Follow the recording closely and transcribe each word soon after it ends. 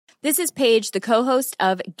This is Paige, the co-host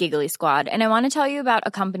of Giggly Squad, and I want to tell you about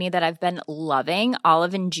a company that I've been loving,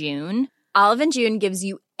 Olive & June. Olive & June gives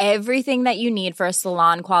you everything that you need for a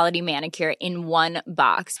salon-quality manicure in one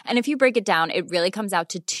box. And if you break it down, it really comes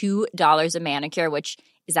out to $2 a manicure, which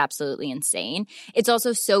is absolutely insane. It's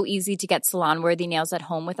also so easy to get salon-worthy nails at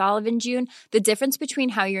home with Olive & June. The difference between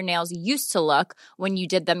how your nails used to look when you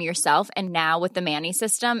did them yourself and now with the Mani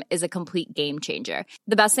system is a complete game changer.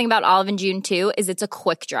 The best thing about Olive & June, too, is it's a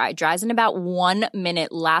quick dry. Dries in about 1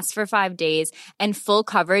 minute, lasts for 5 days, and full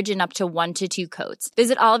coverage in up to 1 to 2 coats.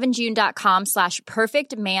 Visit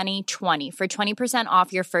oliveandjune.com/perfectmani20 for 20%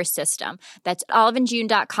 off your first system. That's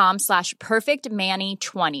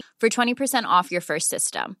oliveandjune.com/perfectmani20 for 20% off your first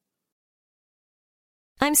system.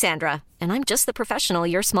 I'm Sandra, and I'm just the professional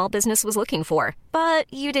your small business was looking for.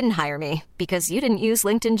 But you didn't hire me because you didn't use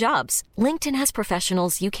LinkedIn Jobs. LinkedIn has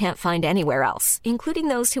professionals you can't find anywhere else, including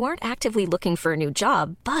those who aren't actively looking for a new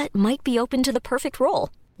job, but might be open to the perfect role,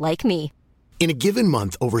 like me. In a given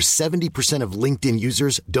month, over 70% of LinkedIn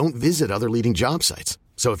users don't visit other leading job sites.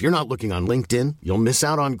 So if you're not looking on LinkedIn, you'll miss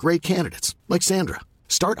out on great candidates, like Sandra.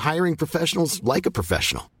 Start hiring professionals like a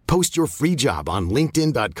professional. Post your free job on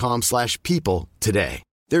linkedin.com/people today.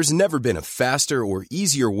 There's never been a faster or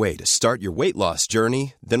easier way to start your weight loss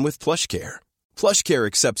journey than with PlushCare. PlushCare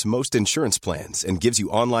accepts most insurance plans and gives you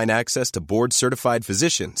online access to board-certified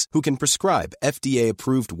physicians who can prescribe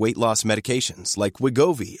FDA-approved weight loss medications like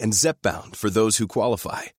Wegovy and Zepbound for those who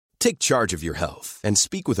qualify. Take charge of your health and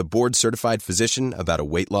speak with a board-certified physician about a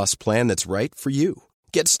weight loss plan that's right for you.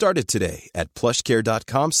 Get started today at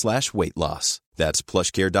plushcare.com/weight loss. That's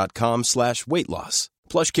plushcare.com/weight loss.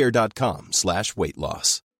 plushcare.com/weight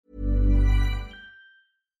loss.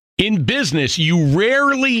 In business, you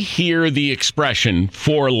rarely hear the expression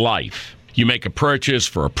for life. You make a purchase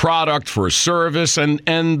for a product, for a service, and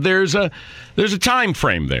there's a time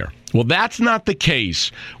frame there. Well, that's not the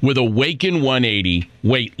case with Awaken 180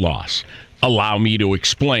 weight loss. Allow me to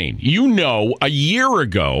explain. You know, a year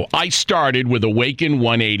ago, I started with Awaken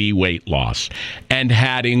 180 weight loss and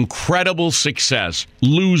had incredible success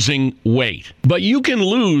losing weight. But you can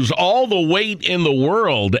lose all the weight in the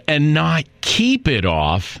world and not keep it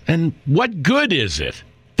off. And what good is it?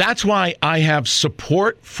 That's why I have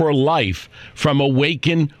support for life from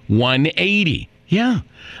Awaken 180. Yeah.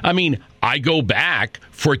 I mean, I go back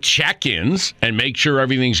for check-ins and make sure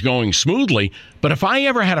everything's going smoothly. But if I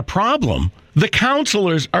ever had a problem, the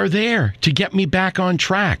counselors are there to get me back on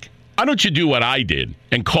track. Why don't you do what I did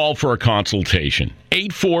and call for a consultation?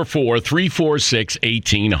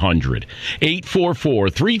 844-346-1800.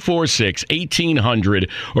 844-346-1800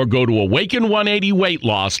 or go to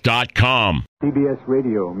awaken180weightloss.com. CBS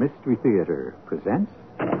Radio Mystery Theater presents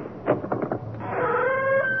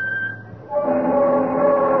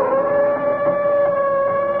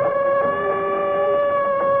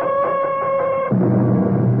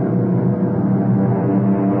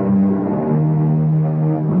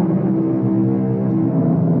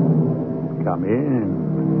Come in.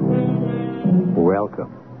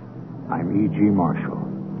 Welcome. I'm E.G. Marshall.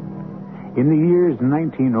 In the years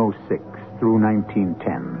 1906 through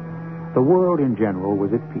 1910, the world in general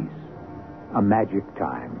was at peace. A magic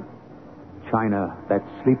time. China, that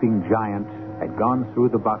sleeping giant, had gone through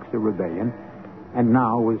the Boxer Rebellion and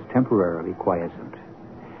now was temporarily quiescent.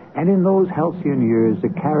 And in those halcyon years, the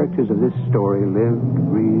characters of this story lived,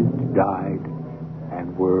 breathed, died,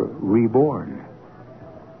 and were reborn.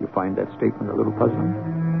 You find that statement a little puzzling?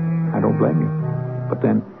 I don't blame you. But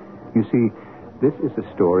then, you see, this is a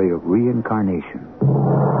story of reincarnation.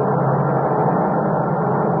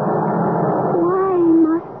 Why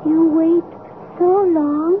must you wait so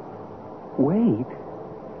long? Wait?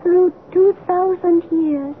 Through 2,000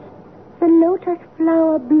 years, the lotus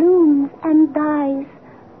flower blooms and dies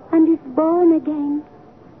and is born again.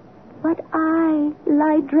 But I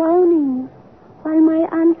lie drowning while my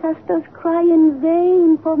ancestors cry in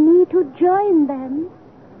vain for me to join them.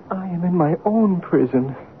 I am in my own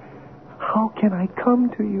prison. How can I come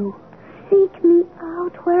to you? Seek me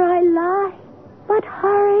out where I lie. But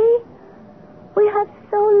hurry. We have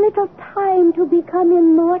so little time to become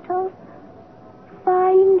immortal.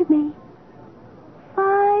 Find me.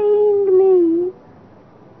 Find me.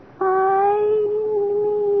 Find me.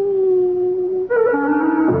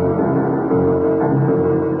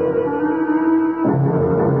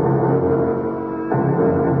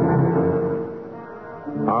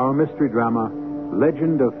 Our mystery drama,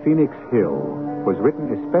 Legend of Phoenix Hill, was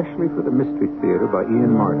written especially for the Mystery Theater by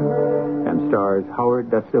Ian Martin and stars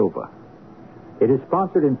Howard Da Silva. It is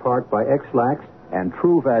sponsored in part by X-Lax and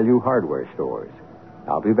True Value Hardware Stores.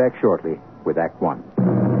 I'll be back shortly with Act One.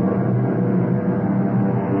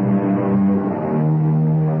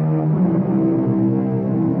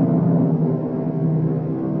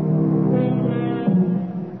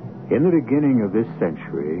 the beginning of this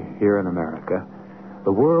century, here in America,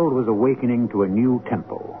 the world was awakening to a new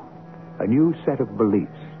tempo, a new set of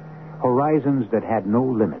beliefs, horizons that had no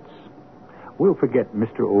limits. We'll forget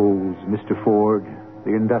Mr. Olds, Mr. Ford,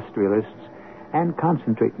 the industrialists, and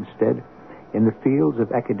concentrate instead in the fields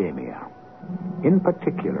of academia. In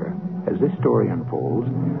particular, as this story unfolds,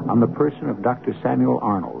 on the person of Dr. Samuel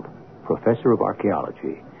Arnold, professor of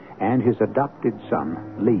archaeology, and his adopted son,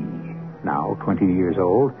 Lee, now 20 years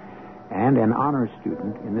old, and an honor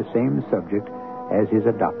student in the same subject as his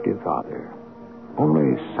adoptive father.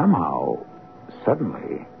 Only somehow,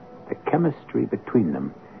 suddenly, the chemistry between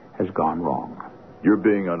them has gone wrong. You're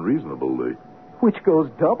being unreasonable, Lee. Which goes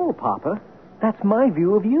double, Papa. That's my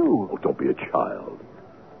view of you. Oh, don't be a child.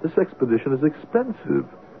 This expedition is expensive.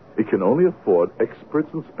 It can only afford experts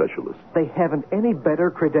and specialists. They haven't any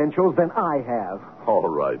better credentials than I have. All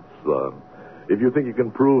right, son. If you think you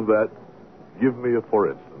can prove that, give me a for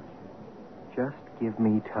instance. Just give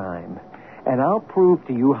me time, and I'll prove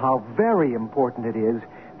to you how very important it is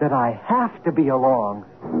that I have to be along.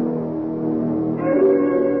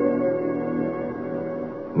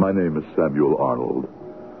 My name is Samuel Arnold.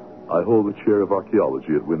 I hold the chair of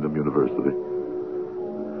archaeology at Windham University.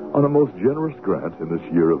 On a most generous grant in this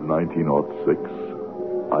year of 1906,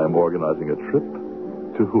 I am organizing a trip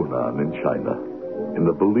to Hunan in China, in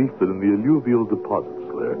the belief that in the alluvial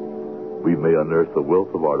deposits there, we may unearth a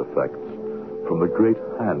wealth of artifacts from the great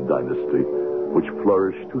Han Dynasty, which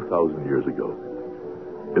flourished 2,000 years ago.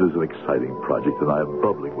 It is an exciting project, and I am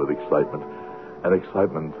bubbling with excitement. An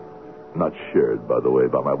excitement not shared, by the way,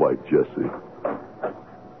 by my wife, Jessie.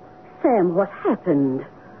 Sam, what happened?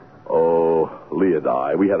 Oh, Lee and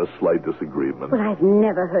I, we had a slight disagreement. Well, I've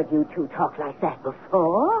never heard you two talk like that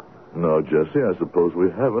before. No, Jessie, I suppose we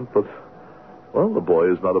haven't, but, well, the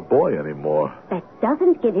boy is not a boy anymore. That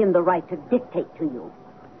doesn't give him the right to dictate to you.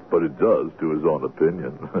 But it does to his own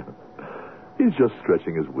opinion. He's just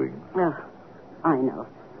stretching his wings. Oh, I know.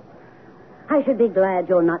 I should be glad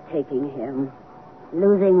you're not taking him.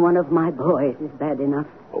 Losing one of my boys is bad enough.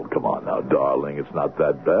 Oh, come on now, darling. It's not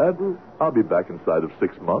that bad. I'll be back inside of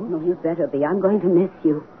 6 months. No, you better be. I'm going to miss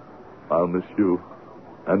you. I'll miss you.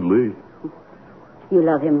 And Lee. You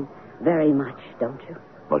love him very much, don't you?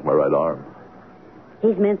 Like my right arm.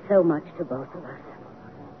 He's meant so much to both of us.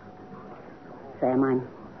 Sam, I'm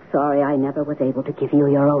sorry I never was able to give you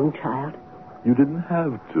your own child. You didn't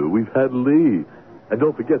have to. We've had Lee. And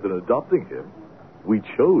don't forget that in adopting him, we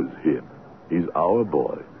chose him. He's our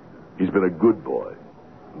boy. He's been a good boy.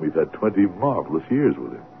 We've had 20 marvelous years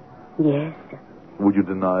with him. Yes. Would you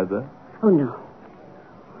deny that? Oh, no.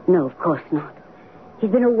 No, of course not.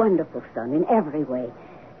 He's been a wonderful son in every way.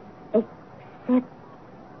 Except...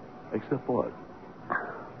 Except what?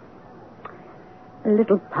 A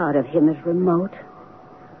little part of him is remote.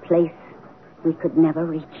 A place we could never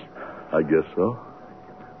reach. I guess so.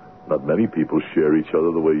 Not many people share each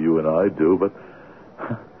other the way you and I do, but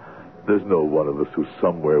there's no one of us who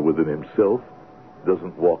somewhere within himself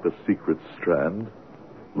doesn't walk a secret strand,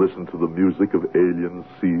 listen to the music of alien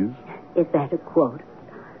seas. Is that a quote?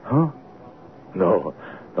 Huh? No,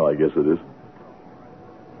 I guess it is.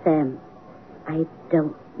 Sam, I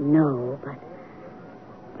don't know, but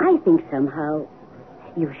I think somehow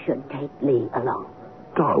you should take Lee along.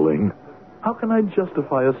 Darling, how can I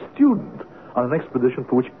justify a student on an expedition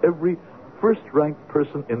for which every first-ranked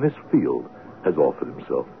person in this field has offered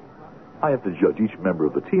himself? I have to judge each member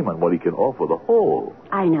of the team on what he can offer the whole.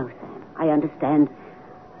 I know, Sam. I understand.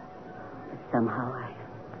 But somehow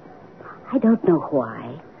I don't know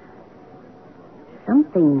why.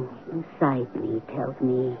 Something inside me tells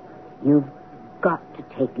me you've got to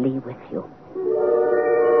take Lee with you.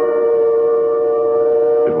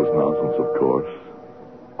 It was nonsense, of course.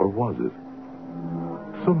 Or was it?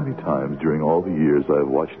 So many times during all the years I have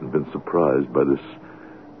watched and been surprised by this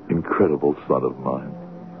incredible son of mine.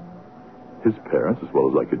 His parents, as well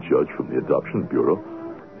as I could judge from the Adoption Bureau,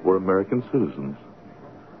 were American citizens.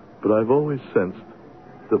 But I've always sensed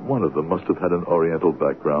that one of them must have had an Oriental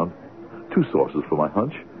background. Two sources for my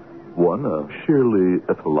hunch. One, a sheerly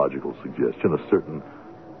ethological suggestion, a certain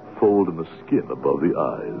fold in the skin above the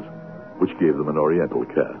eyes, which gave them an Oriental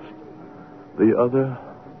cast. The other,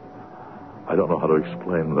 I don't know how to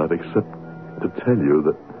explain that except to tell you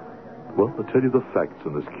that, well, to tell you the facts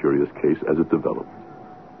in this curious case as it developed.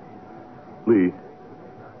 Lee,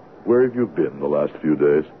 where have you been the last few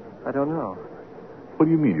days? I don't know. What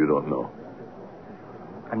do you mean you don't know?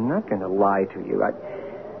 I'm not going to lie to you.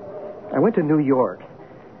 I went to New York,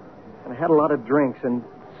 and I had a lot of drinks, and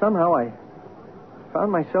somehow I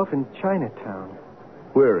found myself in Chinatown.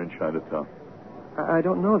 Where in Chinatown? I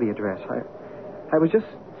don't know the address. I was just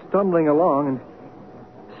stumbling along, and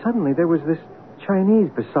suddenly there was this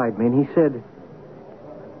Chinese beside me, and he said,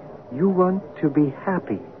 "You want to be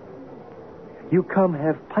happy. You come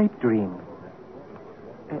have pipe dream."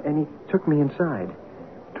 And he took me inside.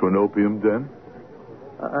 To an opium den?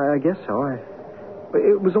 I guess so.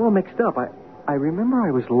 It was all mixed up. I remember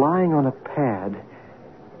I was lying on a pad,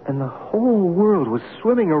 and the whole world was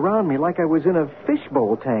swimming around me like I was in a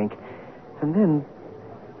fishbowl tank. And then,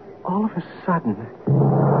 all of a sudden,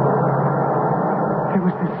 there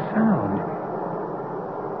was this sound.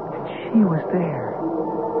 And she was there.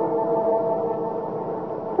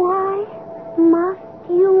 Why must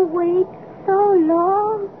you wait so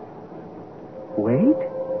long? Wait?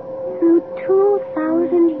 Through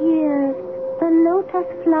 2,000 years, the lotus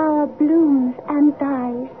flower blooms and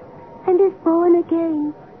dies and is born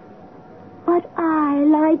again. But I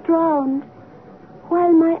lie drowned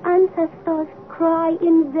while my ancestors cry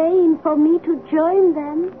in vain for me to join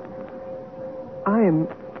them. I am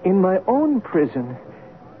in my own prison.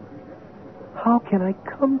 How can I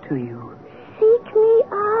come to you? Seek me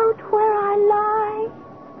out where I lie.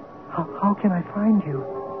 How can I find you?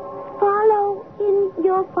 Follow in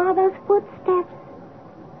your father's footsteps,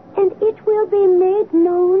 and it will be made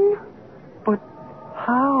known. But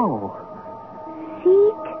how?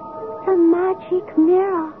 Seek the magic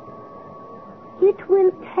mirror. It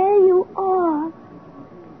will tell you all.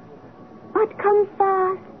 But come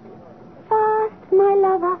fast, fast, my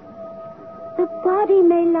lover. The body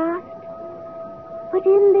may last, but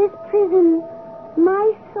in this prison,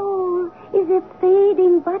 my soul is a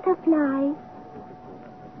fading butterfly.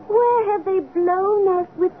 Where have they blown us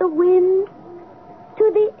with the wind?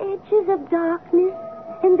 To the edges of darkness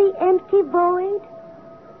and the empty void?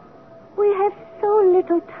 We have so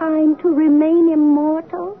little time to remain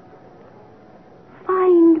immortal.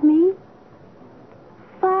 Find me.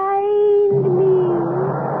 Find me.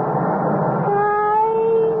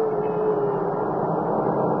 Find me.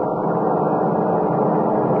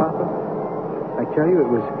 Papa, I tell you, it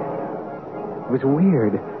was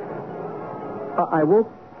weird. I woke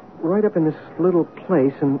right up in this little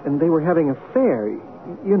place, and they were having a fair.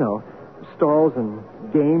 You know, stalls and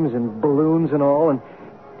games and balloons and all,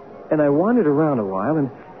 and I wandered around a while, and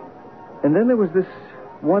then there was this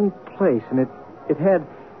one place, and it had,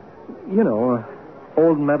 you know,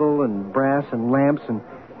 old metal and brass and lamps and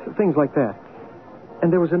things like that.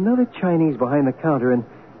 And there was another Chinese behind the counter,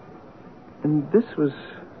 and this was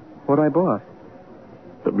what I bought.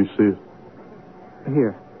 Let me see it.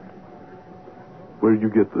 Here. Where did you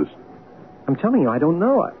get this? I'm telling you, I don't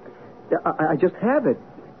know. I just have it.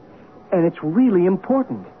 And it's really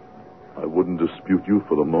important. I wouldn't dispute you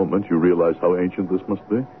for the moment. You realize how ancient this must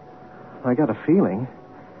be? I got a feeling.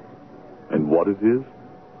 And what it is?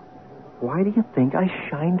 Why do you think I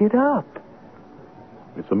shined it up?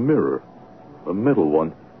 It's a mirror. A metal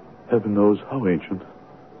one. Heaven knows how ancient.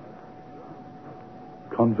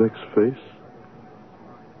 Convex face.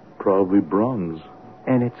 Probably bronze.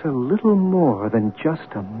 And it's a little more than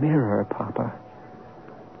just a mirror, Papa.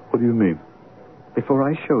 What do you mean? Before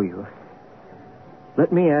I show you,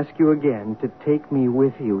 let me ask you again to take me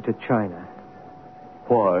with you to China.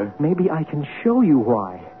 Why? Maybe I can show you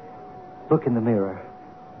why. Look in the mirror.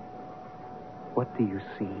 What do you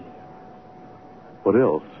see? What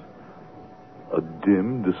else? A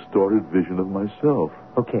dim, distorted vision of myself.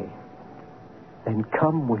 Okay. Then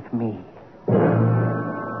come with me.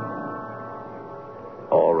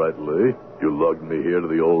 All right, Lee. You lugged me here to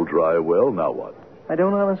the old dry well. Now what? I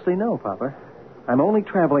don't honestly know, Papa. I'm only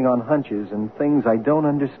traveling on hunches and things I don't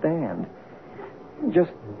understand.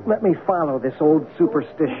 Just let me follow this old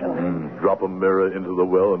superstition. Drop a mirror into the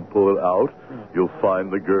well and pull it out. You'll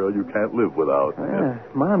find the girl you can't live without.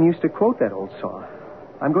 Mom used to quote that old song.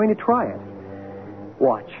 I'm going to try it.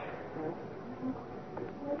 Watch.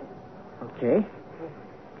 Okay.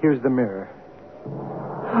 Here's the mirror.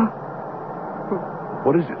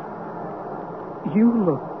 What is it? You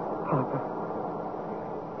look, Papa.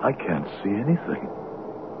 I can't see anything.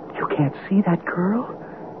 You can't see that girl?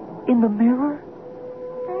 In the mirror?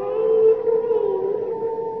 Save me.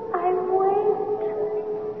 I wait.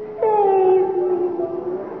 Save me.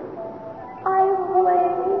 I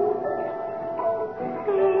wait.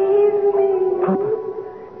 Save me. Papa,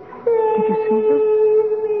 Save did you see her?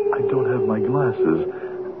 I don't have my glasses.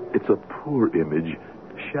 It's a poor image,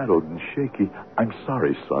 shadowed and shaky. I'm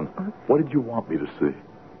sorry, son. What did you want me to see?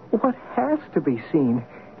 What has to be seen?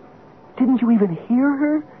 Didn't you even hear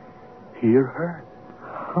her? Hear her?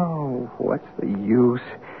 Oh, what's the use?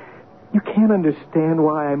 You can't understand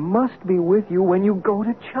why I must be with you when you go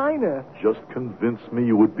to China. Just convince me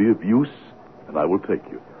you would be of use, and I will take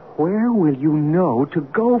you. Where will you know to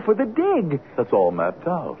go for the dig? That's all mapped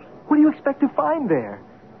out. What do you expect to find there?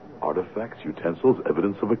 Artifacts, utensils,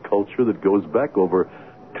 evidence of a culture that goes back over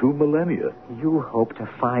 2 millennia. You hope to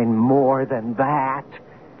find more than that?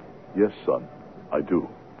 Yes, son, I do.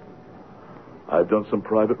 I've done some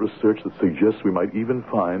private research that suggests we might even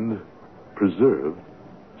find, preserved,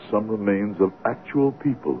 some remains of actual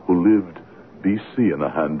people who lived B.C. in the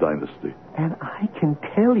Han Dynasty. And I can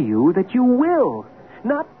tell you that you will.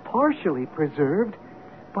 Not partially preserved,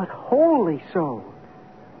 but wholly so.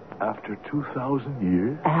 After 2,000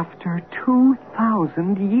 years? After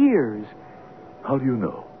 2,000 years. How do you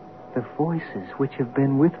know? The voices which have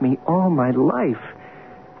been with me all my life.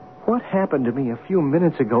 What happened to me a few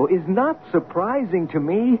minutes ago is not surprising to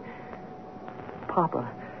me.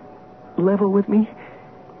 Papa, level with me?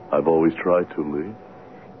 I've always tried to, Lee.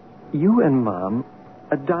 You and Mom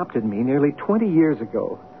adopted me nearly 20 years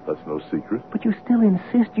ago. That's no secret. But you still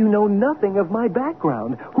insist you know nothing of my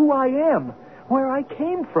background, who I am, where I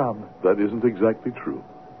came from. That isn't exactly true.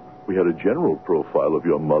 We had a general profile of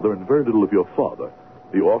your mother and very little of your father.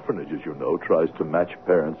 The orphanage, as you know, tries to match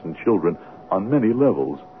parents and children on many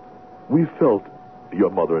levels. We felt, your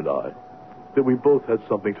mother and I, that we both had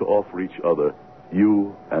something to offer each other,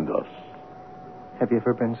 you and us. Have you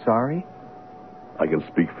ever been sorry? I can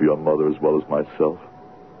speak for your mother as well as myself.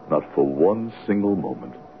 Not for one single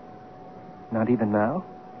moment. Not even now?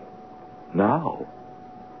 Now?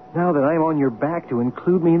 Now that I'm on your back to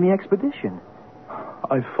include me in the expedition.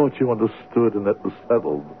 I thought you understood and that was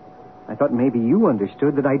settled. I thought maybe you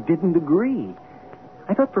understood that I didn't agree.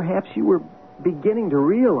 I thought perhaps you were beginning to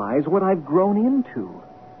realize what I've grown into.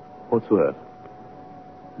 What's that?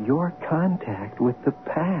 Your contact with the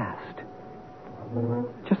past.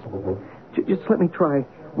 Just let me try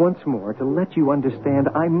once more to let you understand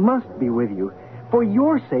I must be with you. For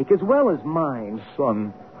your sake as well as mine.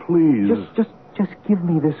 Son, please. Just give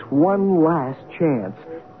me this one last chance.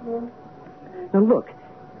 Now look.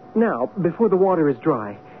 Now, before the water is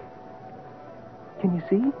dry. Can you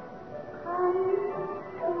see?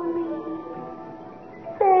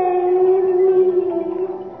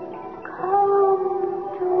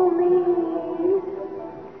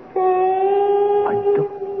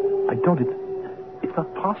 It's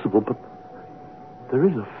not possible, but there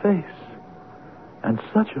is a face. And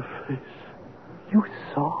such a face. You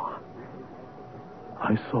saw?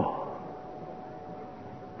 I saw.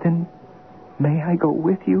 Then may I go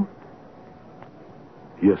with you?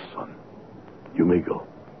 Yes, son. You may go.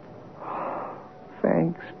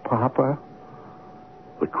 Thanks, Papa.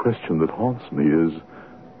 The question that haunts me is,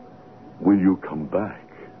 will you come back?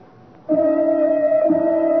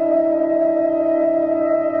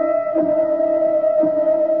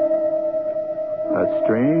 A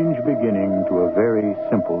strange beginning to a very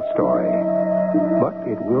simple story. But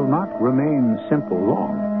it will not remain simple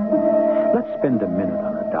long. Let's spend a minute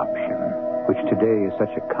on adoption, which today is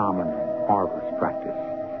such a common and marvelous practice.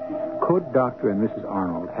 Could Dr. and Mrs.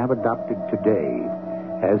 Arnold have adopted today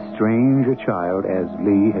as strange a child as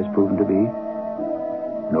Lee has proven to be?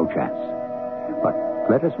 No chance. But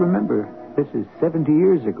let us remember, this is 70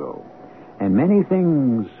 years ago, and many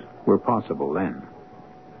things were possible then.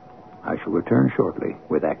 I shall return shortly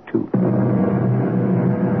with Act Two.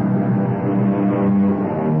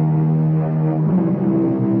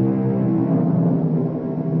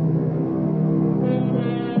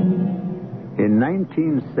 In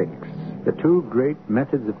 1906, the two great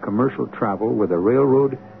methods of commercial travel were the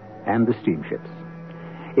railroad and the steamships.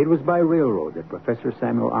 It was by railroad that Professor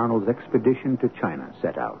Samuel Arnold's expedition to China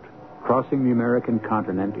set out, crossing the American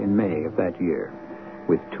continent in May of that year,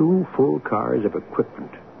 with 2 full cars of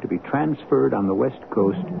equipment to be transferred on the west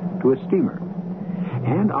coast to a steamer.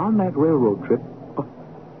 And on that railroad trip... Oh,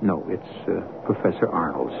 no, it's Professor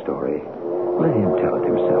Arnold's story. Let him tell it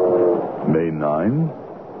himself. May 9,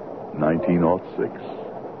 1906.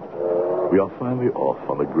 We are finally off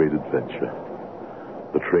on a great adventure.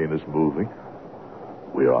 The train is moving.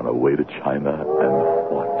 We are on our way to China, and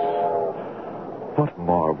what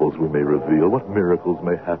marvels we may reveal, what miracles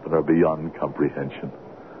may happen are beyond comprehension.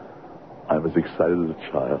 I'm as excited as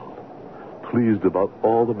a child, pleased about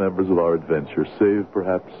all the members of our adventure, save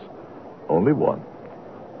perhaps only one.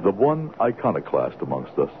 The one iconoclast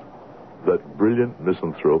amongst us, that brilliant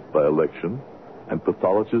misanthrope by election and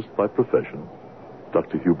pathologist by profession,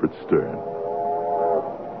 Dr. Hubert Stern.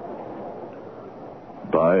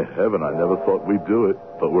 By heaven, I never thought we'd do it,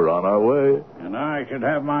 but we're on our way. And I should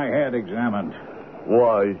have my head examined.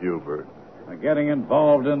 Why, Hubert? Getting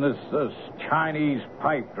involved in this Chinese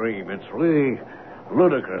pipe dream. It's really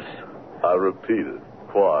ludicrous. I repeat it.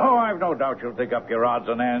 required. Oh, I've no doubt you'll dig up your odds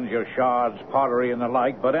and ends, your shards, pottery, and the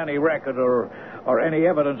like, but any record or any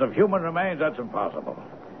evidence of human remains, that's impossible.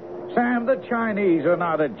 Sam, the Chinese are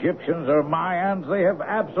not Egyptians or Mayans. They have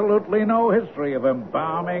absolutely no history of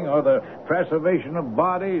embalming or the preservation of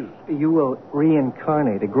bodies. You will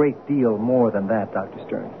reincarnate a great deal more than that, Dr.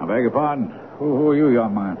 Stern. I beg your pardon? Who are you,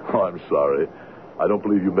 young man? Oh, I'm sorry. I don't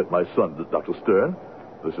believe you met my son, Dr. Stern.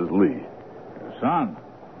 This is Lee. Your son?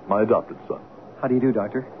 My adopted son. How do you do,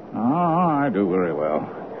 Doctor? Oh, I do very well.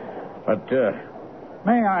 But,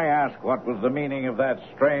 may I ask what was the meaning of that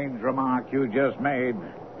strange remark you just made?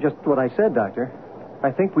 Just what I said, Doctor. I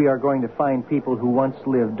think we are going to find people who once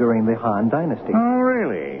lived during the Han Dynasty. Oh,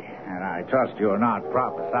 really? And I trust you're not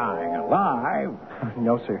prophesying alive.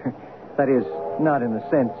 No, sir. That is, not in the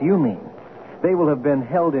sense you mean. They will have been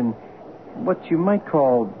held in what you might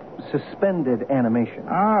call suspended animation.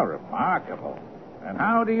 Ah, remarkable. And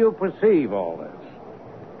how do you perceive all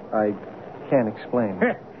this? I can't explain.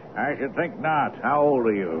 I should think not. How old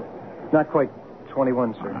are you? Not quite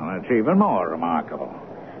 21, sir. Well, that's even more remarkable.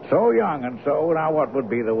 So young and so, now what would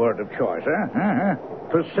be the word of choice, huh?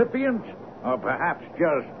 Precipient? Or perhaps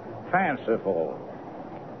just fanciful?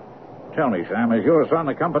 Tell me, Sam, is your son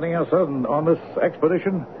accompanying us on this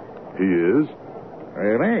expedition? He is?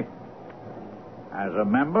 Really? As a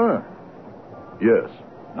member? Yes.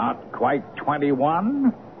 Not quite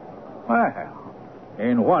 21? Well,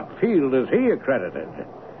 in what field is he accredited?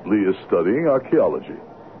 Lee is studying archaeology.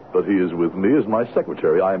 But he is with me as my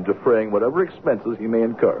secretary. I am defraying whatever expenses he may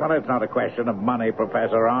incur. Well, it's not a question of money,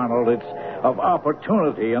 Professor Arnold. It's of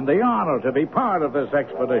opportunity and the honor to be part of this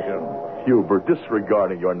expedition. Hubert,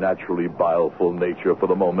 disregarding your naturally bileful nature for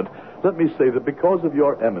the moment, let me say that because of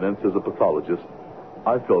your eminence as a pathologist,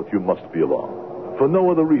 I felt you must be along. For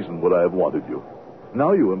no other reason would I have wanted you.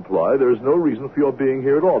 Now you imply there is no reason for your being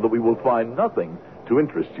here at all, that we will find nothing to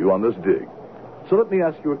interest you on this dig. So let me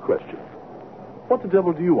ask you a question. What the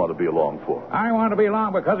devil do you want to be along for? I want to be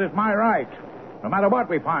along because it's my right, no matter what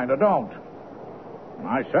we find or don't.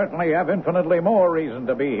 I certainly have infinitely more reason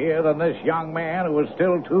to be here than this young man who is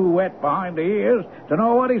still too wet behind the ears to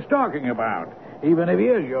know what he's talking about, even if he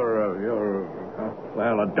is your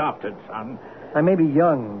adopted son. I may be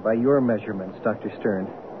young by your measurements, Dr. Stern,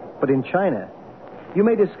 but in China, you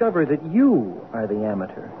may discover that you are the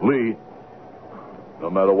amateur. Lee, no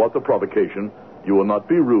matter what the provocation, you will not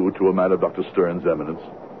be rude to a man of Dr. Stern's eminence.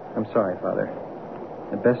 I'm sorry, Father.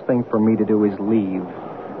 The best thing for me to do is leave.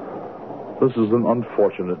 This is an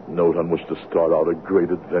unfortunate note on which to start out a great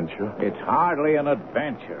adventure. It's hardly an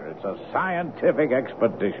adventure. It's a scientific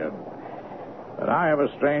expedition. But I have a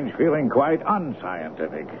strange feeling, quite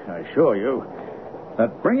unscientific, I assure you,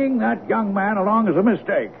 that bringing that young man along is a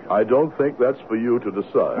mistake. I don't think that's for you to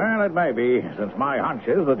decide. Well, it may be, since my hunch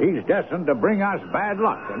is that he's destined to bring us bad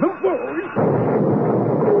luck.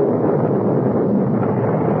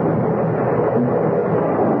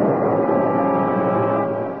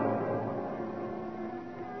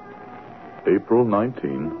 April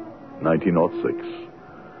 19, 1906.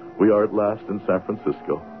 We are at last in San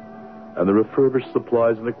Francisco, and the refurbished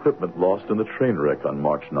supplies and equipment lost in the train wreck on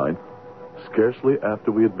March 9th, scarcely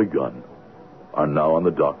after we had begun, are now on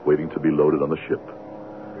the dock waiting to be loaded on the ship.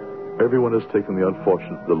 Everyone has taken the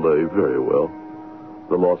unfortunate delay very well.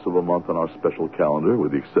 The loss of a month on our special calendar,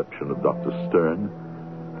 with the exception of Dr. Stern,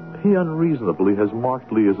 he unreasonably has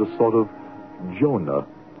marked Lee as a sort of Jonah,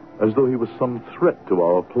 as though he was some threat to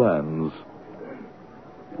our plans.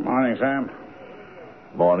 Morning, Sam.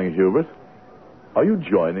 Morning, Hubert. Are you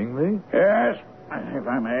joining me? Yes, if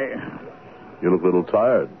I may. You look a little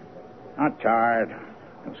tired. Not tired.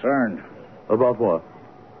 Concerned. About what?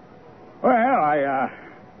 Well,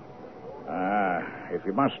 if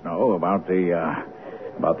you must know about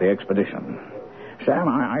the expedition. Sam,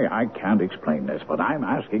 I can't explain this, but I'm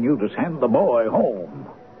asking you to send the boy home.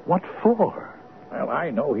 What for? Well, I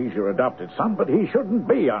know he's your adopted son, but he shouldn't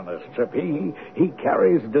be on this trip. He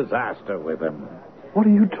carries disaster with him. What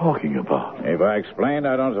are you talking about? If I explained,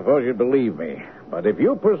 I don't suppose you'd believe me. But if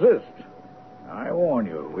you persist, I warn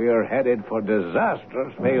you, we are headed for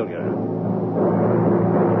disastrous failure.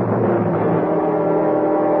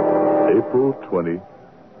 April 20,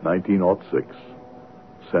 1906,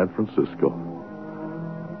 San Francisco.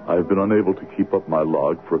 I've been unable to keep up my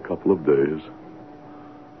log for a couple of days.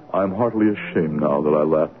 I'm heartily ashamed now that I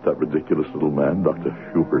laughed at that ridiculous little man, Dr.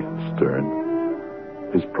 Hubert Stern.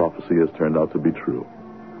 His prophecy has turned out to be true.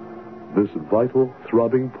 This vital,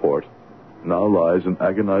 throbbing port now lies in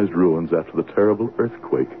agonized ruins after the terrible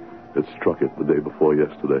earthquake that struck it the day before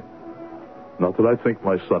yesterday. Not that I think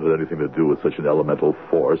my son had anything to do with such an elemental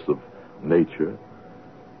force of nature.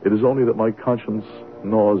 It is only that my conscience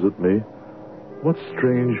gnaws at me. What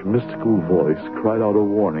strange, mystical voice cried out a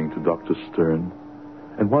warning to Dr. Stern?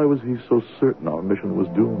 And why was he so certain our mission was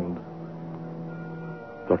doomed?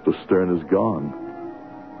 Dr. Stern is gone,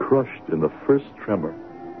 crushed in the first tremor.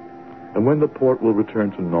 And when the port will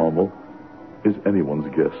return to normal is anyone's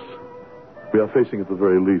guess. We are facing, at the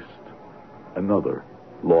very least, another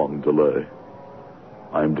long delay.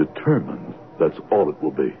 I'm determined that's all it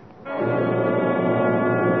will be.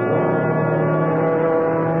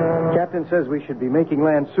 Captain says we should be making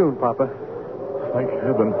land soon, Papa. Thank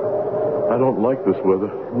heaven. I don't like this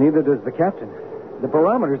weather. Neither does the captain. The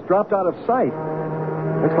barometer's dropped out of sight.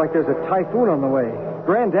 Looks like there's a typhoon on the way.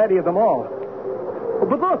 Granddaddy of them all. Oh,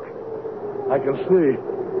 but look! I can see.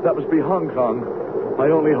 That must be Hong Kong. I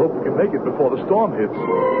only hope we can make it before the storm hits.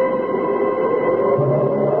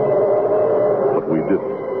 But we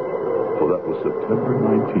didn't. For that was September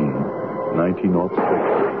 19,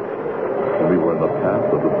 1906. And we were in the path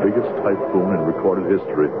of the biggest typhoon in recorded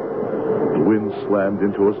history. The wind slammed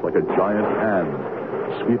into us like a giant hand,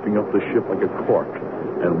 sweeping up the ship like a cork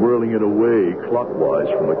and whirling it away clockwise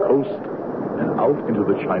from the coast and out into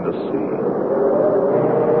the China Sea.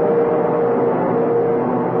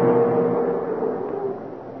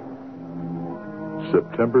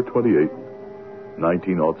 September 28,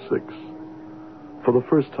 1906. For the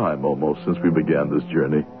first time almost since we began this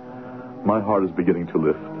journey, my heart is beginning to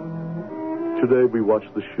lift. Today we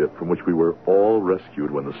watched the ship from which we were all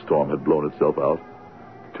rescued when the storm had blown itself out,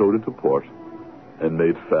 towed into port, and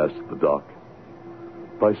made fast at the dock.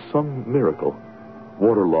 By some miracle,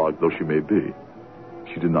 waterlogged though she may be,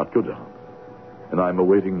 she did not go down. And I'm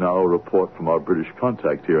awaiting now a report from our British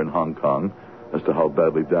contact here in Hong Kong as to how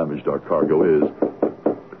badly damaged our cargo is.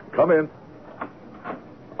 Come in.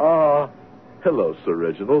 Hello, Sir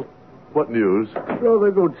Reginald. What news?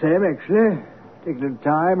 Rather good, Sam, actually. Taking a little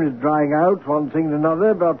time, it's drying out, one thing and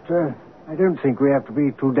another, but I don't think we have to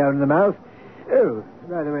be too down in the mouth. Oh,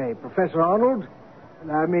 by the way, Professor Arnold,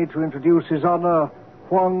 allow me to introduce His Honor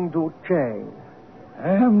Huang Du Chang. I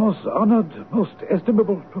am most honored, most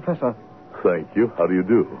estimable Professor. Thank you. How do you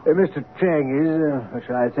do? Mr. Chang is, what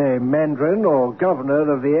shall I say, mandarin or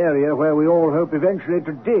governor of the area where we all hope eventually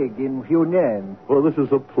to dig in Hunan. Well, this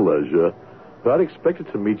is a pleasure. But I'd expected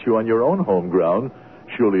to meet you on your own home ground.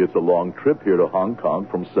 Surely it's a long trip here to Hong Kong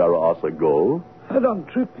from Saragossa. A long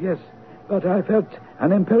trip, yes, but I felt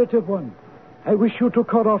an imperative one. I wish you to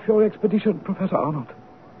call off your expedition, Professor Arnold.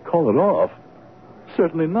 Call it off?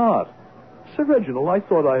 Certainly not. Sir Reginald, I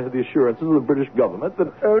thought I had the assurances of the British government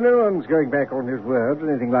that... Oh, no one's going back on his word or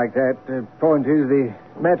anything like that. The point is, the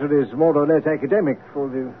matter is more or less academic for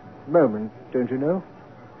the moment, don't you know?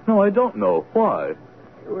 No, I don't know. Why?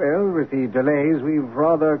 Well, with the delays, we've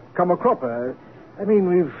rather come a cropper. I mean,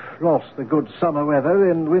 we've lost the good summer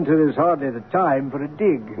weather, and winter is hardly the time for a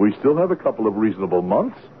dig. We still have a couple of reasonable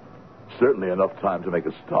months. Certainly enough time to make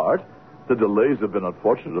a start. The delays have been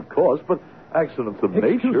unfortunate, of course, but accidents of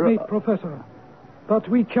nature... Excuse me, Professor, but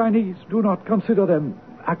we Chinese do not consider them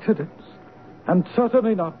accidents, and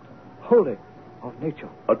certainly not wholly of nature.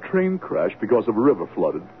 A train crash because of a river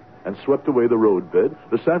flooded and swept away the roadbed,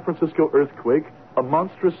 the San Francisco earthquake, a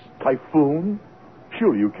monstrous typhoon.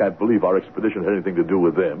 Surely you can't believe our expedition had anything to do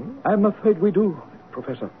with them. I'm afraid we do,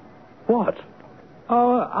 Professor. What?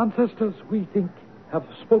 Our ancestors, we think, have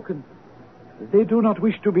spoken. They do not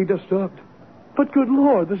wish to be disturbed. But good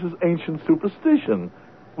Lord, this is ancient superstition.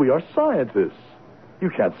 We are scientists. You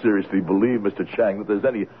can't seriously believe, Mr. Chang, that there's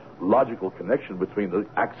any logical connection between the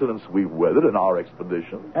accidents we've weathered and our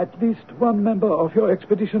expedition. At least one member of your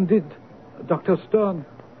expedition did, Dr. Stern.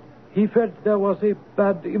 He felt there was a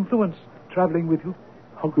bad influence traveling with you.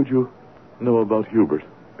 How could you know about Hubert?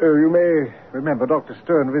 Oh, you may remember Dr.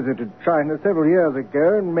 Stern visited China several years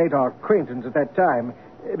ago and made our acquaintance at that time.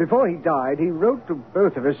 Before he died, he wrote to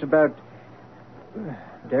both of us about...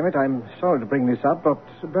 Damn it, I'm sorry to bring this up, but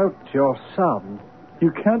about your son.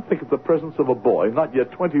 You can't think that the presence of a boy, not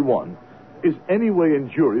yet 21, is any way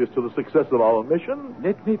injurious to the success of our mission?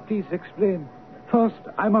 Let me please explain. First,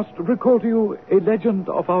 I must recall to you a legend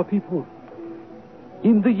of our people.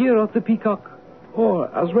 In the year of the peacock,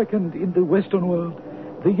 or as reckoned in the Western world,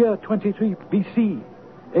 the year 23 BC,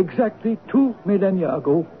 exactly 2 millennia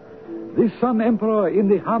ago, the Sun Emperor in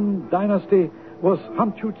the Han Dynasty was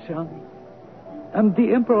Han Chu-Xiang. And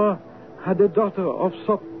the Emperor had a daughter of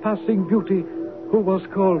surpassing beauty who was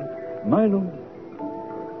called Mai Lung.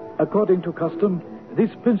 According to custom, this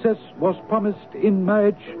princess was promised in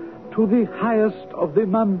marriage to the highest of the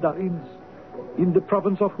mandarins in the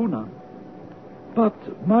province of Hunan.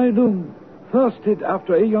 But Mai Lung thirsted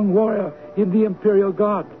after a young warrior in the imperial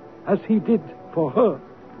guard, as he did for her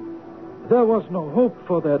There was no hope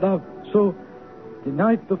for their love, so the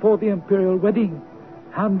night before the imperial wedding,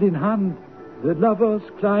 hand in hand, the lovers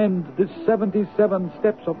climbed the 77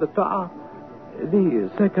 steps of the tower, the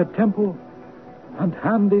sacred temple, and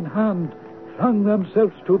hand in hand flung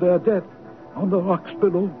themselves to their death on the rocks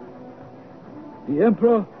below. The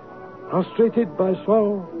emperor, prostrated by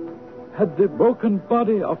sorrow, had the broken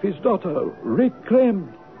body of his daughter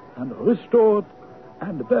reclaimed and restored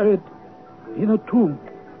and buried in a tomb,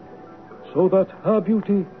 so that her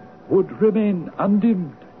beauty would remain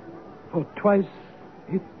undimmed for twice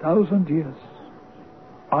 1,000 years.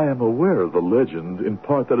 I am aware of the legend. In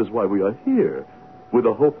part, that is why we are here, with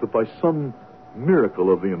the hope that by some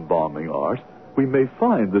miracle of the embalming art, we may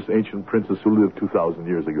find this ancient princess who lived 2,000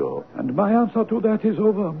 years ago. And my answer to that is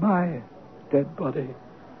over my dead body.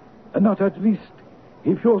 And not at least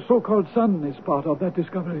if your so-called son is part of that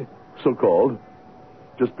discovery. So-called?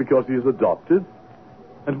 Just because he is adopted?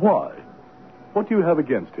 And why? What do you have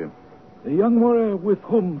against him? The young warrior with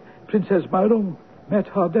whom Princess Mailung met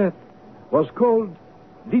her death was called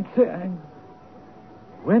Li Tseang.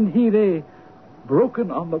 When he lay broken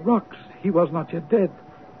on the rocks, he was not yet dead.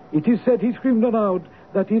 It is said he screamed aloud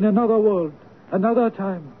that in another world, another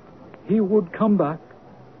time, he would come back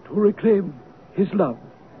to reclaim his love.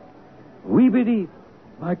 We believe,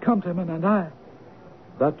 my countrymen and I,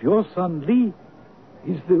 that your son Li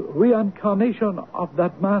is the reincarnation of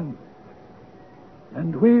that man.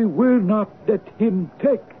 And we will not let him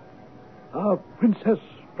take our princess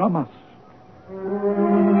from us.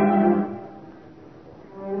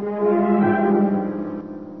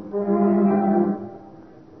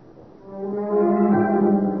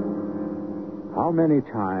 How many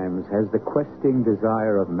times has the questing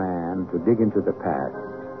desire of man to dig into the past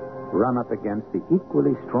run up against the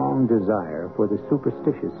equally strong desire for the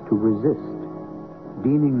superstitious to resist,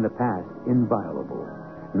 deeming the past inviolable,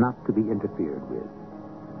 not to be interfered with?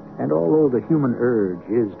 And although the human urge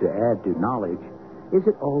is to add to knowledge, is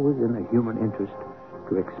it always in the human interest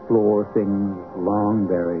to explore things long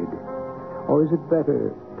buried? Or is it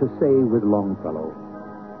better to say with Longfellow,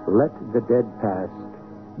 let the dead past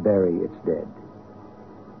bury its dead?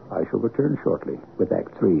 I shall return shortly with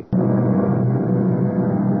Act 3.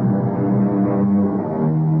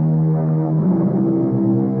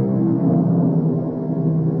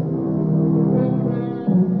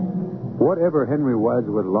 Whatever Henry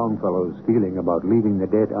Wadsworth Longfellow's feeling about leaving the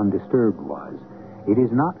dead undisturbed was, it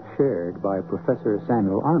is not shared by Professor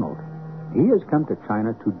Samuel Arnold. He has come to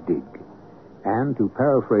China to dig. And to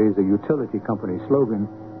paraphrase a utility company slogan,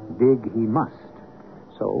 dig he must.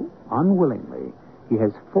 So, unwillingly, he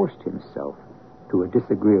has forced himself to a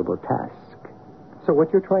disagreeable task. So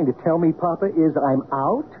what you're trying to tell me, Papa, is I'm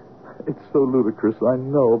out? It's so ludicrous, I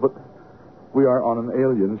know, but we are on an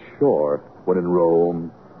alien shore when in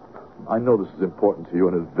Rome. I know this is important to you,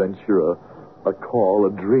 an adventure, a call,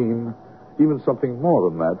 a dream, even something more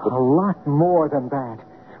than that. But... A lot more than that.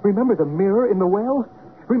 Remember the mirror in the well?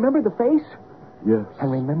 Remember the face? Yes.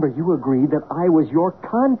 And remember you agreed that I was your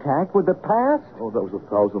contact with the past? Oh, that was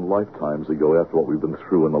 1,000 lifetimes ago after what we've been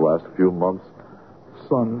through in the last few months.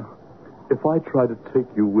 Son, if I try to take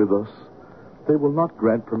you with us, they will not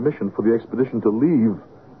grant permission for the expedition to leave.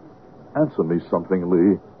 Answer me something,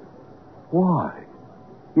 Lee. Why?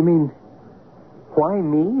 You mean, why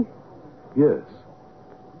me? Yes.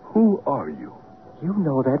 Who are you? You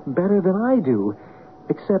know that better than I do.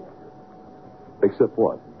 Except... Except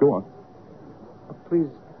what? Go on. Please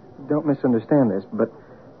don't misunderstand this, but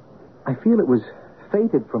I feel it was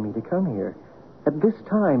fated for me to come here at this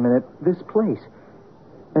time and at this place.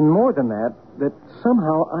 And more than that, that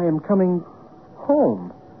somehow I am coming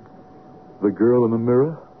home. The girl in the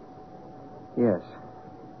mirror? Yes.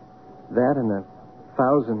 That and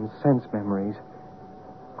 1,000 sense memories.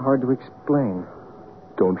 Hard to explain.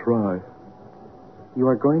 Don't try. You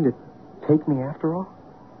are going to take me after all?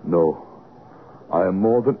 No. I am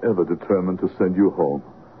more than ever determined to send you home.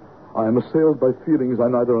 I am assailed by feelings I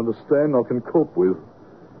neither understand nor can cope with.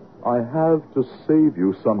 I have to save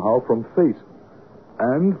you somehow from fate.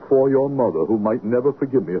 And for your mother, who might never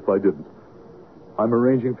forgive me if I didn't. I'm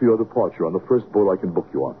arranging for your departure on the first boat I can book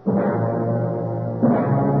you on.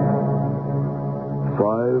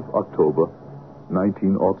 5 October,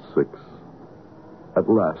 1906. At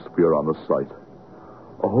last we are on the site.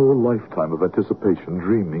 A whole lifetime of anticipation,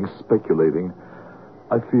 dreaming, speculating.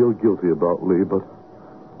 I feel guilty about Lee, but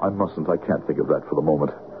I mustn't. I can't think of that for the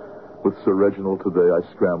moment. With Sir Reginald today, I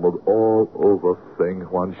scrambled all over Feng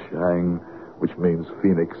Huanshang, which means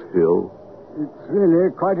Phoenix Hill. It's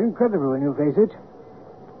really quite incredible when you face it.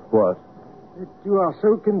 What? That you are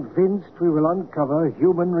so convinced we will uncover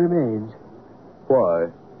human remains.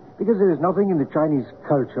 Why? Because there is nothing in the Chinese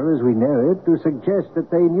culture as we know it to suggest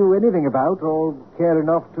that they knew anything about or care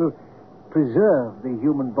enough to preserve the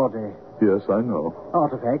human body. Yes, I know.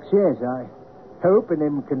 Artifacts, yes. I hope and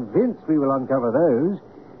am convinced we will uncover those.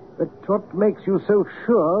 But what makes you so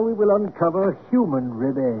sure we will uncover human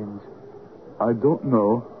remains? I don't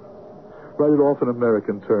know. Write it off in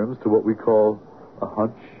American terms to what we call a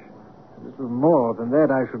hunch. A little more than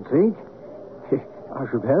that, I should think. I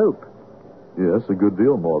should hope. Yes, a good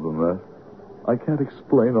deal more than that. I can't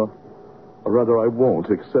explain, or rather I won't,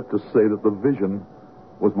 except to say that the vision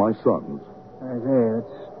was my son's. I say,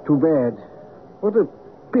 that's too bad. What a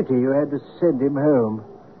pity you had to send him home.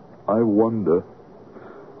 I wonder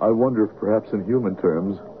if perhaps in human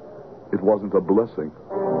terms it wasn't a blessing.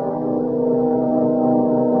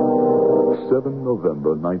 7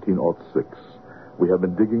 November 1906. We have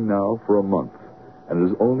been digging now for a month, and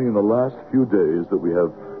it is only in the last few days that we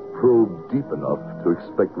have probed deep enough to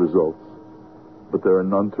expect results. But there are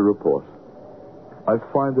none to report. I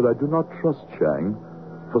find that I do not trust Chang.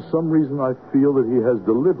 For some reason, I feel that he has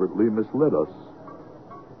deliberately misled us.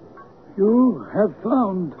 You have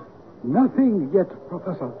found nothing yet,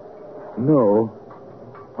 Professor. No.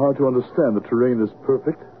 Hard to understand. The terrain is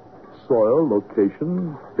perfect. Soil,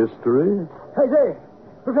 location, history. Hey, say,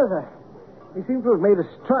 Professor, we seem to have made a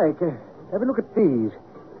strike. Have a look at these.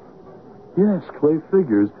 Yes, clay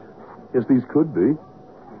figures. Yes, these could be.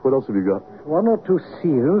 What else have you got? 1 or 2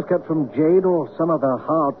 seals cut from jade or some other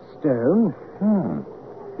hard stone.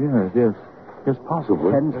 Yes,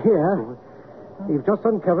 possibly. And here, we've just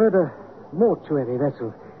uncovered a mortuary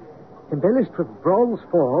vessel, embellished with bronze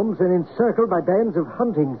forms and encircled by bands of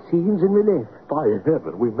hunting scenes in relief. By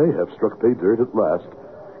heaven, we may have struck pay dirt at last.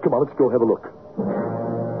 Come on, let's go have a look.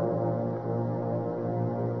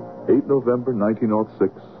 8 November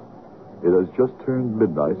 1906. It has just turned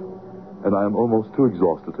midnight, and I am almost too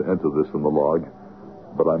exhausted to enter this in the log,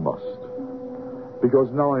 but I must.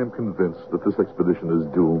 Because now I am convinced that this expedition is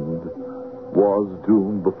doomed. Was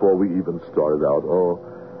doomed before we even started out. Oh,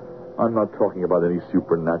 I'm not talking about any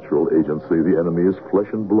supernatural agency. The enemy is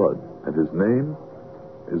flesh and blood, and his name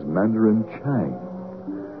is Mandarin Chang.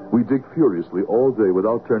 We dig furiously all day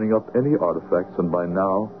without turning up any artifacts, and by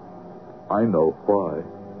now, I know why.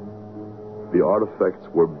 The artifacts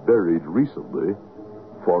were buried recently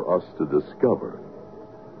for us to discover.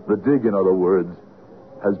 The dig, in other words,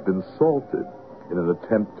 has been salted in an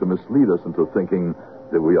attempt to mislead us into thinking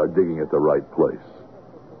that we are digging at the right place.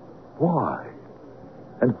 Why?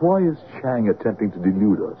 And why is Chang attempting to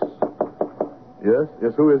delude us?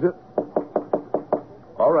 Yes, who is it?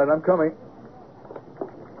 All right, I'm coming.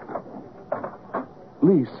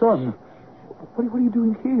 Lee, son, what are you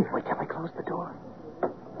doing here? Wait till I close the door.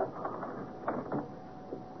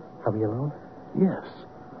 Are we alone? Yes,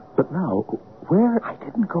 but now, where? I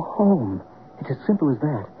didn't go home. It's as simple as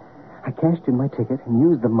that. I cashed in my ticket and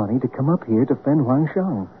used the money to come up here to Fen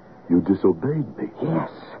Huangsheng. You disobeyed me.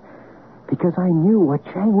 Yes, because I knew what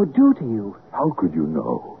Chang would do to you. How could you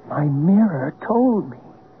know? My mirror told me.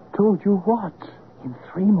 Told you what? In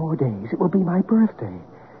 3 more days, it will be my birthday.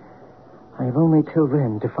 I have only till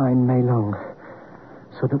then to find Mei Long,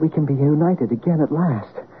 so that we can be united again at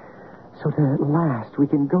last. So that at last we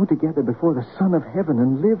can go together before the Son of Heaven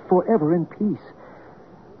and live forever in peace.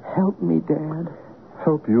 Help me, Dad.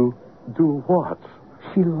 Help you? Do what?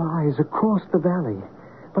 She lies across the valley,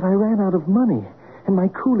 but I ran out of money, and my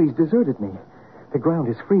coolies deserted me. The ground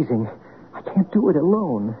is freezing. I can't do it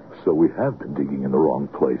alone. So we have been digging in the wrong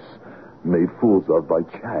place, made fools of by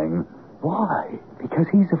Chang. Why? Because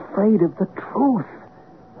he's afraid of the truth.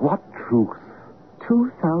 What truth?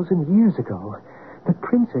 2,000 years ago, the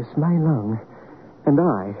Princess Mai Lung and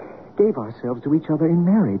I gave ourselves to each other in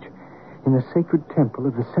marriage in the sacred temple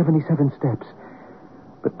of the 77 Steps.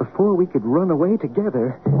 But before we could run away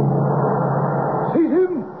together... Seize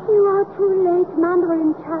him! You are too late,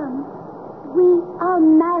 Mandarin Chang. We are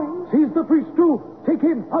married. Seize the priest, too. Take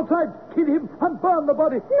him outside, kill him, and burn the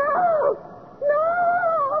body. No! No!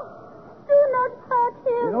 Do not hurt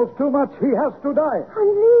him. He knows too much. He has to die. And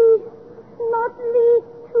Lee. Not Lee,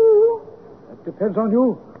 too. That depends on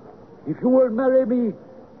you. If you will marry me,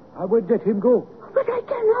 I will let him go. But I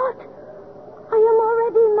cannot. I am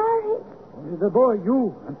already married. Only the boy,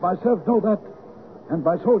 you, and myself know that. And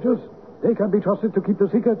my soldiers, they can be trusted to keep the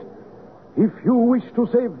secret. If you wish to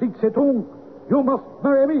save Lee Tse-tung, you must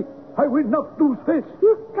marry me. I will not lose this.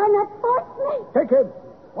 You cannot force me. Take him.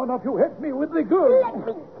 One of you help me with the girl. Let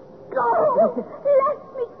me go. Let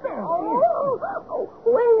me go. Oh,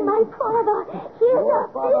 when my father hears Your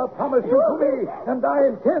father promised you to me, and I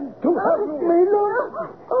intend to have you. Mei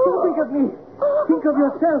Long, don't think of me. Think of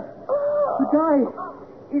yourself. You die.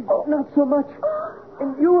 is not so much.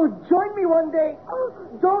 And you will join me one day.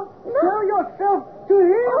 Don't sell yourself to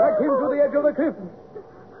him. Back him to the edge of the cliff.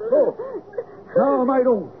 So, now, my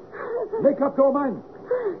own, make up your mind.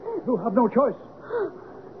 You have no choice.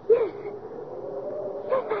 Yes.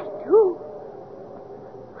 Yes, I do.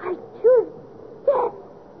 I choose death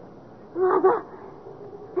rather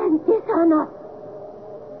than dishonor.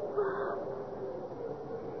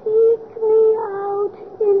 Seek me out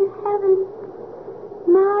in heaven,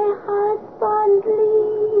 my husband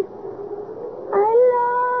Lee. I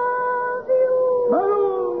love you.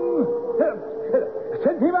 Malone!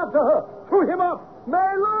 Send him after her. Throw him up.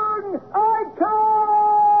 Malone, I come!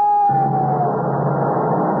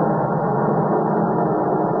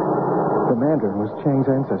 The Mandarin was Chang's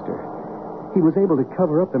ancestor. He was able to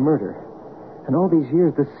cover up the murder. And all these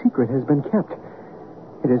years, the secret has been kept.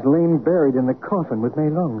 It has lain buried in the coffin with Mei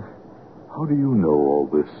Lung. How do you know all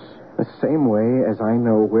this? The same way as I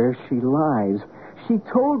know where she lies. She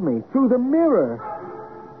told me through the mirror.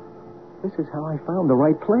 This is how I found the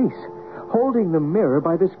right place. Holding the mirror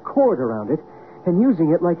by this cord around it and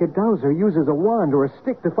using it like a dowser uses a wand or a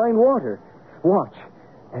stick to find water. Watch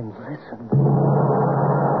and listen.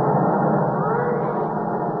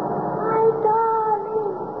 My darling,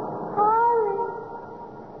 darling,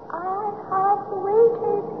 I have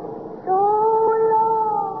waited so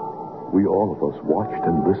long. We all of us watched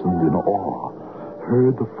and listened in awe,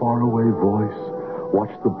 heard the faraway voice,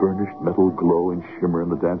 watched the burnished metal glow and shimmer in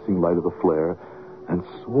the dancing light of the flare, and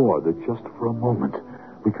swore that just for a moment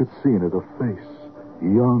we could see in it a face,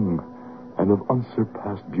 young and of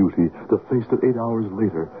unsurpassed beauty, the face that 8 hours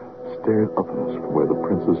later stared up at us from where the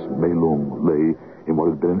Princess Mei Lung lay in what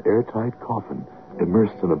had been an airtight coffin,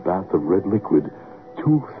 immersed in a bath of red liquid,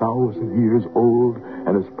 2,000 years old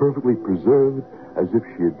and as perfectly preserved as if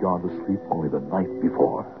she had gone to sleep only the night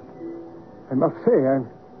before. I must say, I'm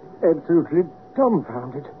absolutely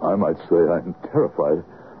dumbfounded. I might say I'm terrified.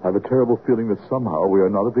 I have a terrible feeling that somehow we are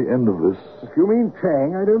not at the end of this. If you mean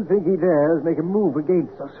Chang, I don't think he dares make a move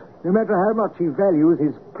against us, no matter how much he values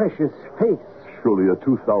his precious face. Surely a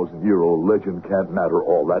 2,000-year-old legend can't matter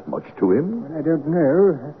all that much to him. I don't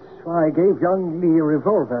know. That's why I gave young Lee a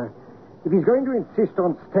revolver. If he's going to insist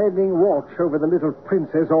on standing watch over the little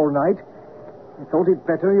princess all night, I thought it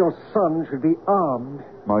better your son should be armed.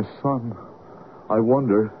 My son, I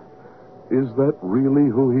wonder, is that really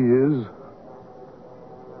who he is?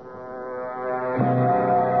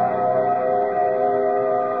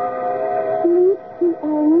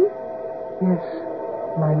 Yes,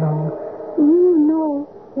 my love. You know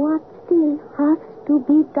what still has to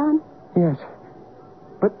be done. Yes.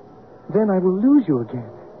 But then I will lose you again.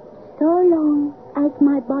 So long as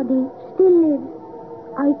my body still lives,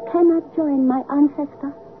 I cannot join my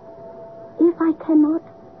ancestor. If I cannot,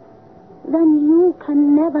 then you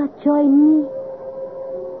can never join me.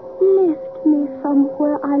 Lift me from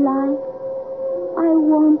where I lie. I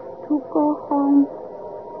want to go home.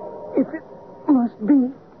 If it must be.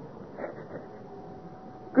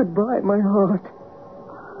 Goodbye, my heart.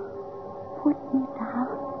 Put me down.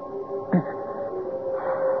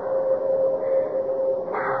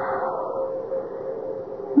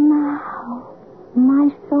 Now, my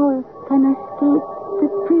soul can escape the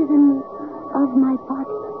prison of my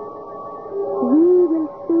body. We will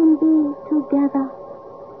soon be together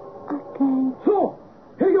again. So,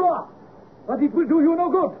 here you are. But it will do you no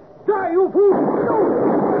good. Die, you fool!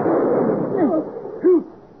 No. You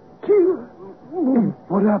kill.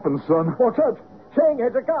 What happened, son? Watch out. Chang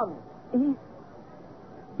has a gun.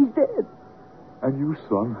 He's dead. And you,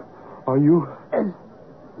 son, are you? As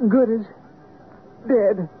good as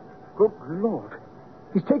dead. Good Lord.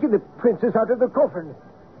 He's taken the princess out of the coffin.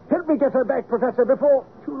 Help me get her back, Professor, before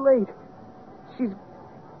too late. She's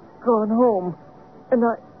gone home. And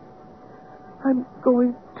I'm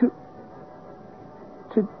going to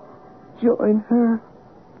join her.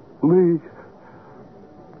 Lee.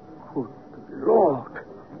 Good Lord.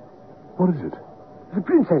 What is it? The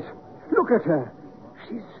princess. Look at her.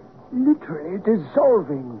 She's literally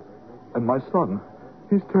dissolving. And my son,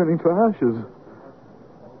 he's turning to ashes.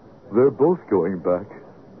 They're both going back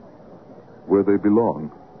where they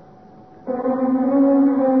belong.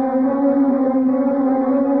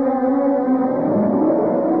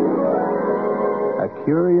 A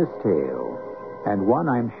curious tale, and one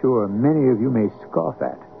I'm sure many of you may scoff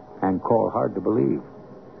at and call hard to believe.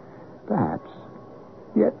 Perhaps.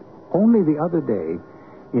 Yet, only the other day,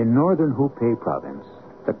 in northern Hubei province,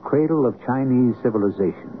 the cradle of Chinese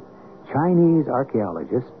civilization, Chinese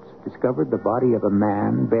archaeologists discovered the body of a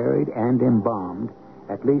man buried and embalmed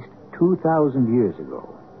at least 2,000 years ago.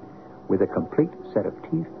 With a complete set of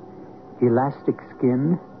teeth, elastic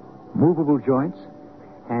skin, movable joints,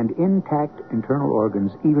 and intact internal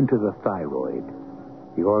organs, even to the thyroid,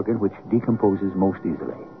 the organ which decomposes most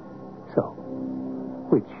easily. So,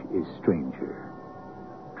 which is stranger,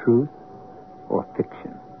 truth or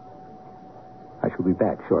fiction? I shall be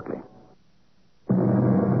back shortly.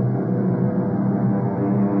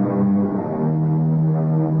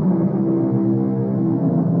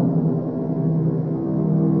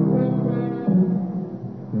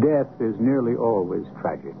 Death is nearly always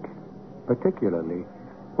tragic, particularly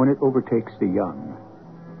when it overtakes the young.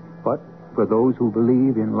 But for those who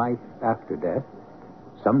believe in life after death,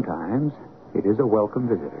 sometimes it is a welcome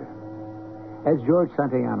visitor. As George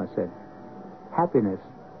Santayana said, happiness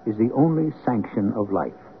is the only sanction of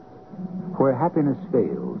life. Where happiness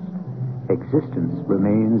fails, existence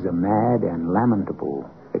remains a mad and lamentable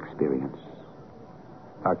experience.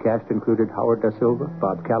 Our cast included Howard Da Silva,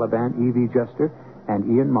 Bob Caliban, Evie Juster, and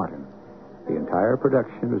Ian Martin. The entire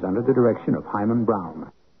production was under the direction of Hyman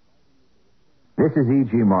Brown. This is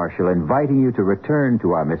E.G. Marshall inviting you to return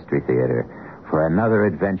to our Mystery Theater for another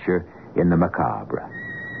adventure in the macabre.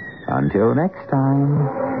 Until next time,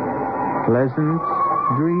 pleasant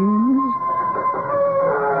dreams.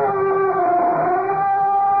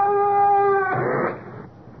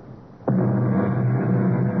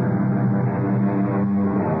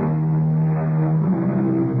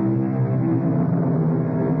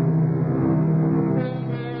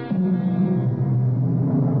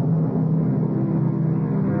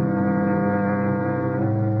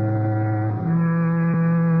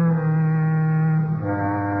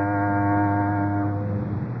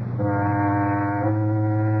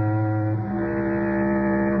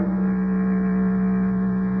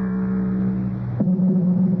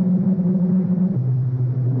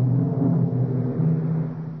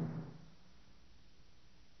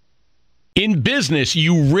 In business,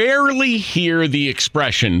 you rarely hear the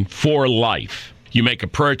expression for life. You make a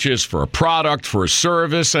purchase for a product, for a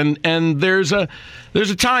service, and there's a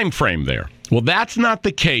time frame there. Well, that's not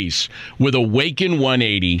the case with Awaken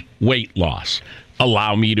 180 weight loss.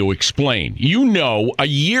 Allow me to explain. You know, a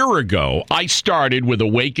year ago, I started with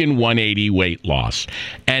Awaken 180 weight loss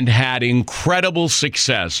and had incredible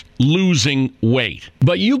success losing weight.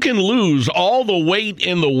 But you can lose all the weight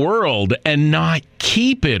in the world and not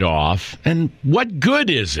keep it off. And what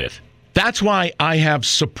good is it? That's why I have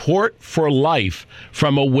support for life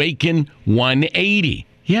from Awaken 180.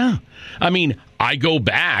 Yeah. I mean, I go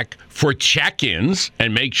back for check-ins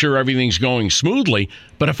and make sure everything's going smoothly.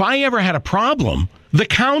 But if I ever had a problem, the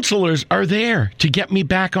counselors are there to get me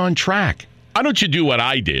back on track. Why don't you do what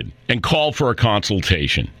I did and call for a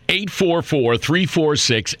consultation?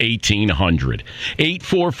 844-346-1800.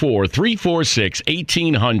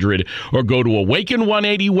 844-346-1800 or go to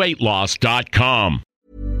awaken180weightloss.com.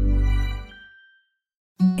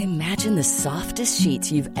 Imagine the softest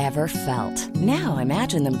sheets you've ever felt. Now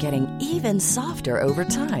imagine them getting even softer over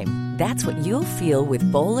time. That's what you'll feel with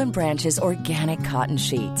Boll & Branch's organic cotton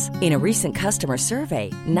sheets. In a recent customer survey,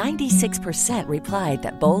 96% replied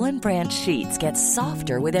that Boll & Branch sheets get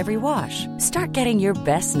softer with every wash. Start getting your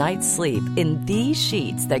best night's sleep in these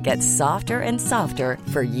sheets that get softer and softer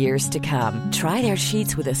for years to come. Try their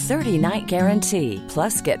sheets with a 30-night guarantee.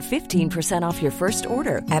 Plus, get 15% off your first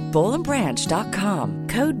order at bollandbranch.com.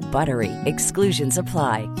 Code BUTTERY. Exclusions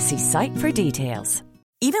apply. See site for details.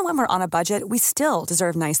 Even when we're on a budget, we still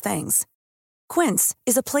deserve nice things. Quince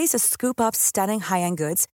is a place to scoop up stunning high-end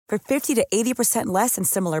goods for 50 to 80% less than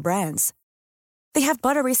similar brands. They have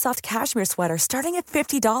buttery soft cashmere sweaters starting at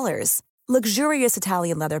 $50, luxurious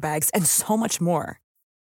Italian leather bags, and so much more.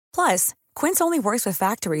 Plus, Quince only works with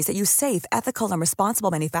factories that use safe, ethical, and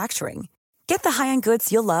responsible manufacturing. Get the high-end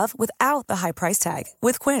goods you'll love without the high price tag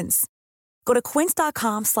with Quince. Go to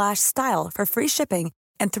quince.com/style for free shipping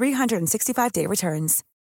and 365-day returns.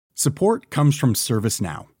 Support comes from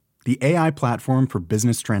ServiceNow, the AI platform for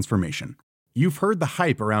business transformation. You've heard the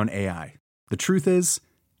hype around AI. The truth is,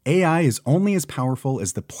 AI is only as powerful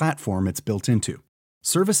as the platform it's built into.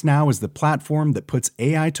 ServiceNow is the platform that puts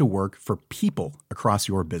AI to work for people across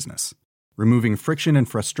your business, removing friction and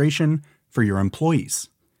frustration for your employees,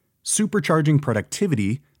 supercharging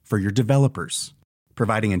productivity for your developers,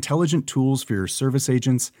 providing intelligent tools for your service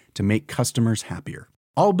agents to make customers happier.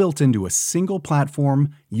 All built into a single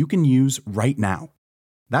platform you can use right now.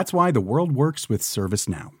 That's why the world works with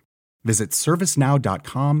ServiceNow. Visit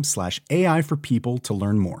servicenow.com/AI for people to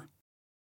learn more.